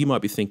you, you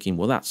might be thinking,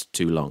 well, that's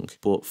too long.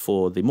 But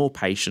for the more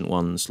patient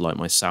ones like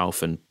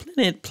myself and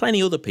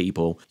plenty other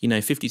people, you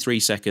know, 53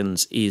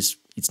 seconds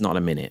it's not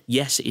a minute.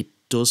 Yes, it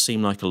does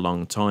seem like a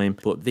long time,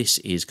 but this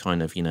is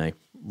kind of, you know,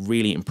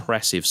 really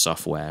impressive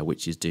software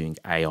which is doing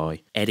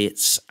AI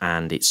edits,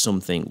 and it's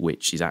something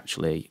which is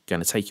actually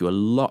going to take you a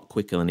lot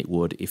quicker than it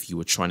would if you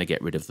were trying to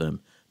get rid of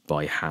them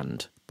by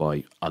hand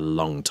by a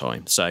long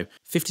time. So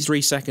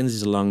 53 seconds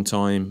is a long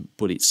time,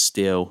 but it's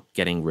still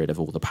getting rid of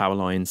all the power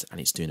lines and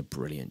it's doing a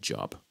brilliant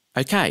job.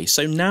 Okay,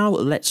 so now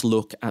let's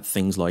look at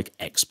things like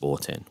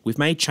exporting. We've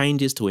made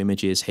changes to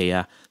images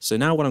here. So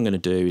now what I'm going to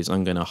do is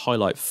I'm going to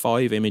highlight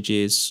 5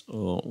 images,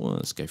 or well,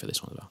 let's go for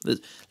this one as well.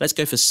 Let's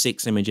go for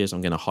 6 images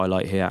I'm going to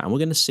highlight here, and we're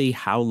going to see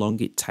how long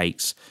it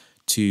takes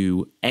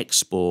to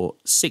export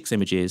 6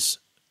 images,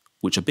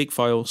 which are big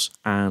files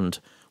and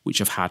which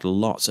have had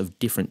lots of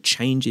different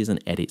changes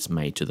and edits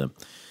made to them.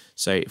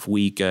 So if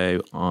we go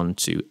on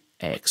to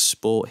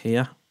export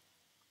here,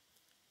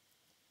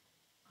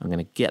 I'm going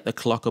to get the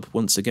clock up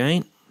once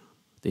again.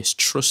 This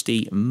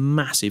trusty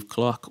massive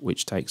clock,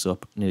 which takes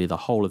up nearly the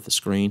whole of the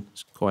screen.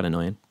 It's quite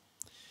annoying.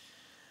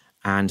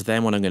 And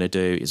then what I'm going to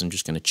do is I'm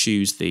just going to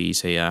choose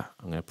these here.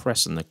 I'm going to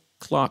press on the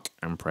clock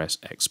and press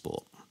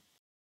export.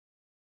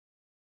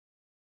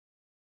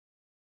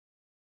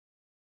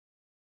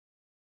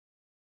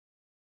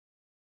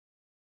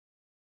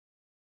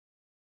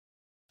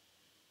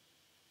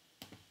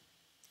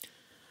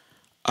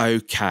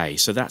 Okay,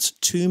 so that's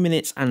 2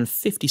 minutes and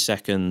 50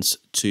 seconds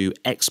to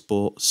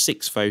export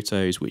 6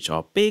 photos, which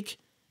are big,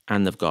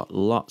 and they've got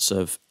lots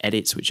of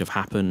edits which have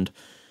happened.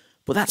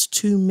 But that's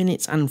 2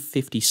 minutes and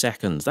 50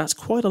 seconds. That's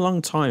quite a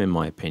long time in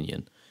my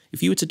opinion.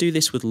 If you were to do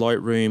this with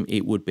Lightroom,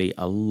 it would be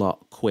a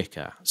lot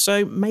quicker.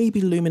 So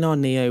maybe Luminar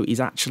Neo is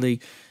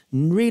actually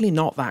really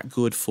not that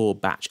good for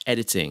batch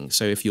editing.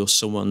 So if you're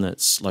someone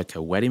that's like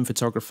a wedding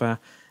photographer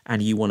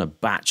and you want to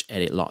batch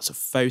edit lots of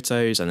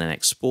photos and then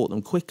export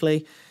them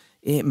quickly,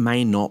 it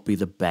may not be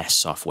the best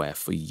software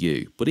for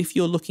you. But if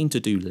you're looking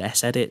to do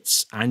less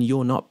edits and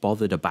you're not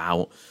bothered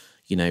about,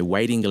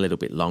 waiting a little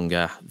bit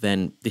longer,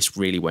 then this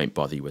really won't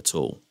bother you at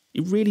all.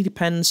 It really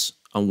depends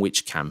on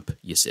which camp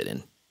you sit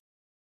in.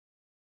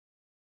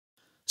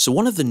 So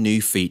one of the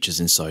new features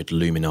inside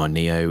Luminar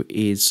Neo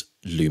is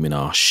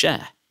Luminar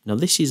Share. Now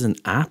this is an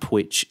app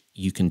which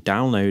you can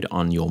download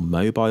on your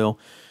mobile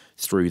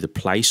through the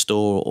Play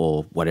Store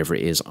or whatever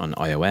it is on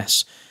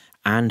iOS.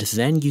 And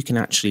then you can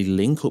actually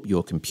link up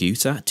your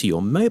computer to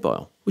your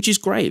mobile, which is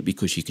great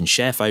because you can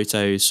share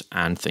photos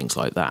and things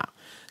like that.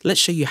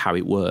 Let's show you how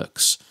it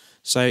works.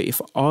 So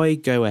if I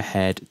go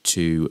ahead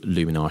to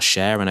Luminar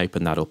Share and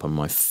open that up on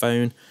my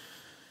phone,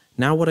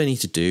 now what I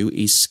need to do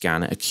is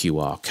scan a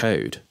QR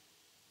code.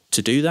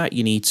 To do that,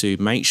 you need to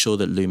make sure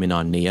that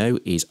Luminar Neo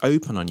is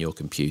open on your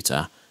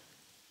computer.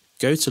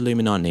 Go to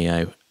Luminar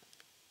Neo,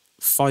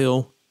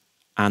 File,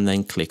 and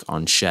then click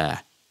on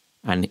Share.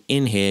 And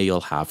in here,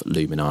 you'll have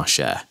Luminar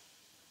Share.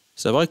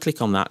 So if I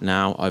click on that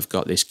now, I've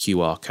got this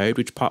QR code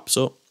which pops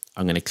up.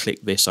 I'm going to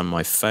click this on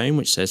my phone,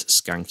 which says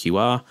Scan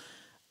QR,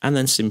 and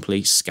then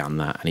simply scan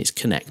that and it's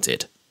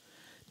connected.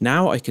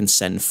 Now I can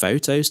send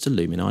photos to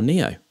Luminar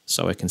Neo.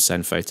 So I can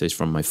send photos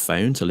from my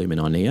phone to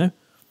Luminar Neo.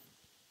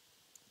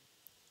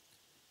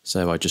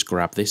 So I just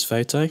grab this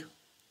photo.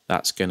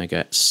 That's going to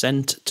get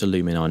sent to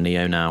Luminar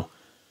Neo now.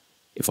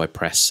 If I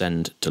press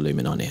send to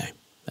Luminar Neo,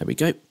 there we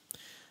go.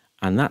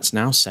 And that's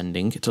now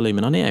sending to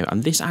Luminar Neo.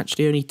 And this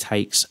actually only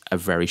takes a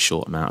very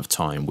short amount of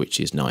time, which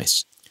is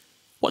nice.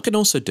 What I can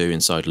also do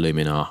inside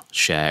Luminar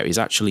Share is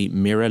actually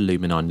mirror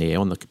Luminar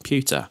Neo on the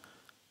computer.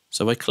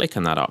 So if I click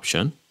on that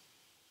option,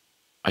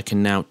 I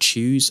can now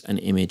choose an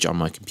image on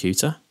my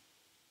computer.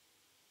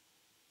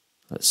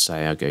 Let's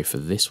say I'll go for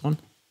this one.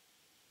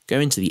 Go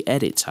into the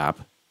Edit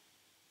tab.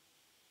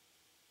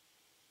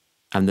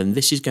 And then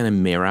this is going to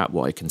mirror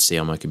what I can see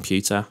on my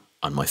computer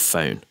on my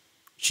phone,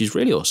 which is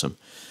really awesome.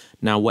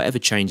 Now, whatever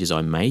changes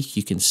I make,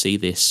 you can see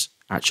this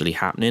actually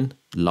happening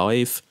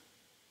live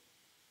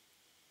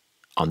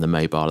on the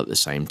mobile at the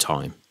same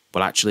time.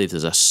 But actually,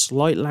 there's a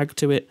slight lag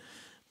to it,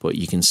 but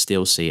you can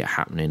still see it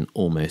happening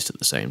almost at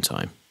the same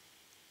time.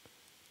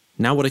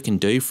 Now, what I can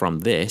do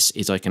from this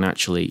is I can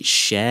actually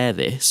share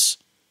this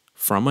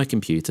from my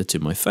computer to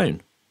my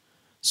phone.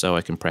 So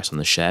I can press on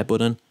the share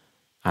button,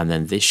 and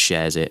then this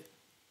shares it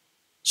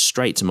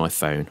straight to my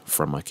phone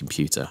from my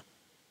computer.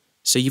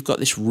 So you've got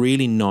this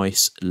really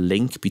nice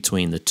link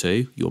between the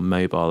two, your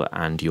mobile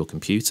and your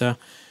computer,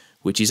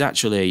 which is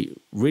actually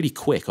really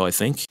quick, I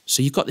think.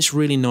 So you've got this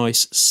really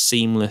nice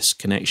seamless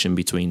connection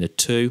between the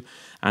two.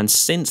 And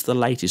since the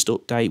latest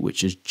update,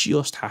 which has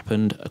just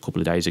happened a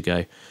couple of days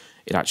ago,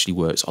 it actually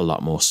works a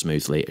lot more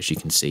smoothly, as you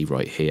can see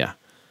right here.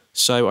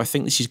 So I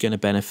think this is going to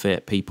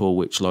benefit people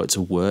which like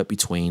to work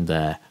between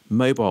their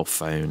mobile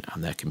phone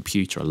and their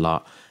computer a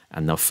lot.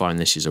 And they'll find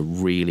this is a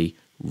really,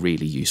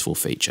 really useful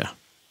feature.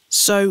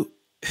 So,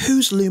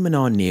 who's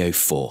Luminar NEO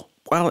for?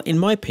 Well, in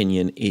my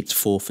opinion, it's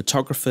for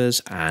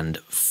photographers and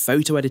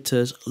photo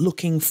editors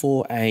looking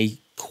for a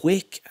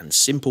quick and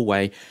simple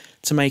way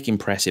to make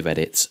impressive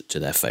edits to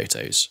their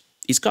photos.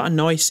 It's got a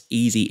nice,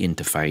 easy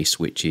interface,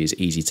 which is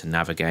easy to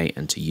navigate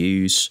and to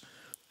use.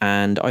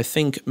 And I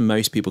think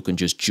most people can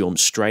just jump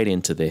straight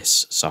into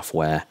this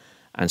software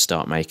and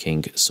start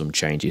making some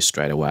changes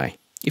straight away.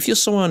 If you're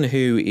someone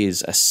who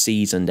is a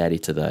seasoned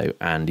editor though,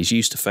 and is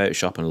used to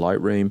Photoshop and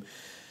Lightroom,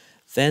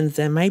 then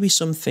there may be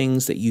some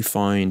things that you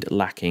find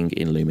lacking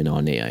in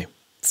Luminar Neo.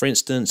 For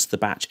instance, the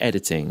batch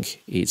editing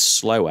is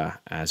slower,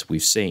 as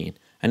we've seen.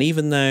 And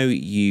even though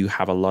you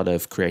have a lot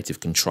of creative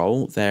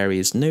control, there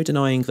is no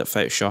denying that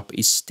Photoshop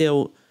is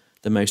still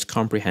the most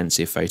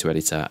comprehensive photo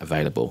editor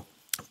available.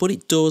 But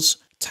it does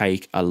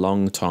take a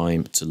long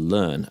time to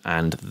learn,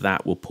 and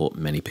that will put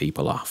many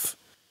people off.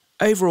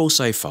 Overall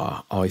so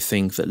far, I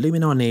think that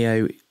Luminar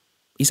NEO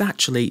is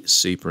actually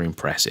super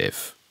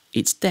impressive.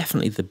 It's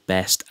definitely the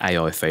best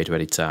AI photo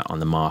editor on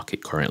the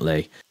market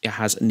currently. It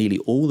has nearly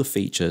all the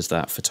features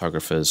that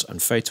photographers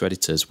and photo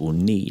editors will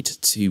need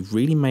to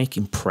really make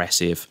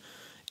impressive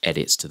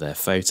edits to their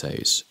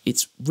photos.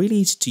 It's really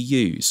easy to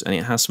use, and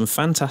it has some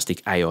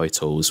fantastic AI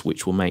tools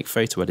which will make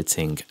photo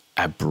editing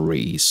a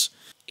breeze.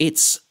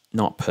 It's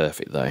not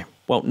perfect though.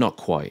 Well, not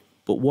quite,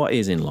 but what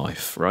is in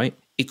life, right?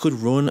 It could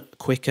run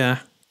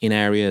quicker in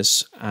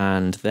areas,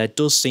 and there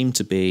does seem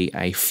to be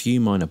a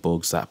few minor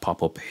bugs that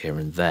pop up here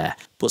and there,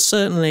 but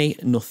certainly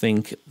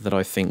nothing that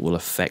I think will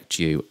affect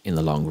you in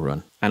the long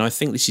run. And I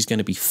think this is going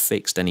to be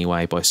fixed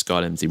anyway by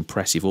Skylum's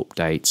impressive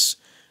updates,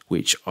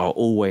 which are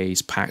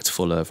always packed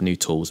full of new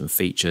tools and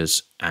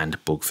features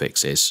and bug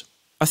fixes.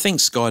 I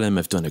think Skylum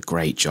have done a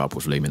great job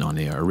with Luminar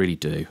NEO, I really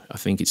do. I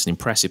think it's an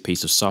impressive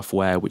piece of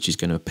software which is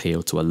going to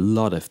appeal to a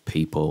lot of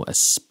people,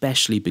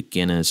 especially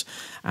beginners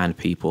and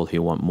people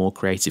who want more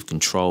creative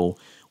control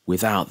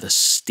without the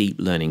steep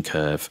learning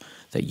curve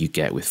that you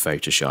get with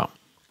Photoshop.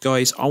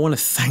 Guys, I want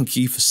to thank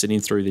you for sitting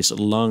through this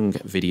long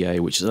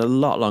video, which is a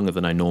lot longer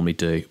than I normally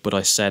do, but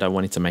I said I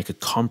wanted to make a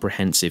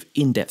comprehensive,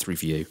 in-depth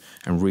review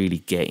and really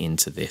get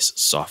into this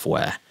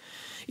software.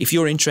 If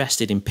you're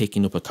interested in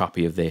picking up a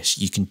copy of this,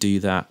 you can do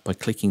that by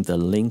clicking the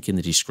link in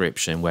the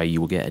description, where you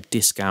will get a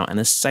discount and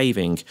a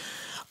saving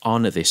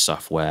on this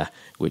software,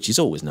 which is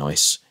always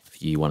nice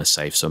if you want to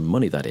save some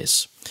money, that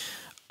is.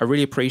 I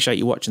really appreciate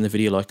you watching the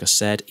video. Like I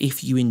said,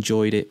 if you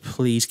enjoyed it,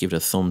 please give it a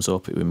thumbs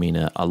up. It would mean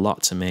a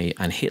lot to me,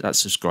 and hit that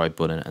subscribe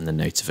button and the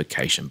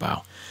notification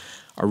bell.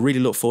 I really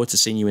look forward to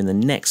seeing you in the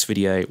next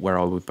video, where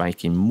I will be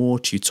making more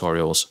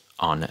tutorials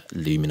on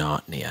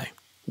Luminar NEO.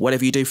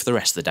 Whatever you do for the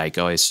rest of the day,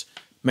 guys,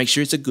 make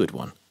sure it's a good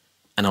one,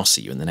 and I'll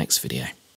see you in the next video.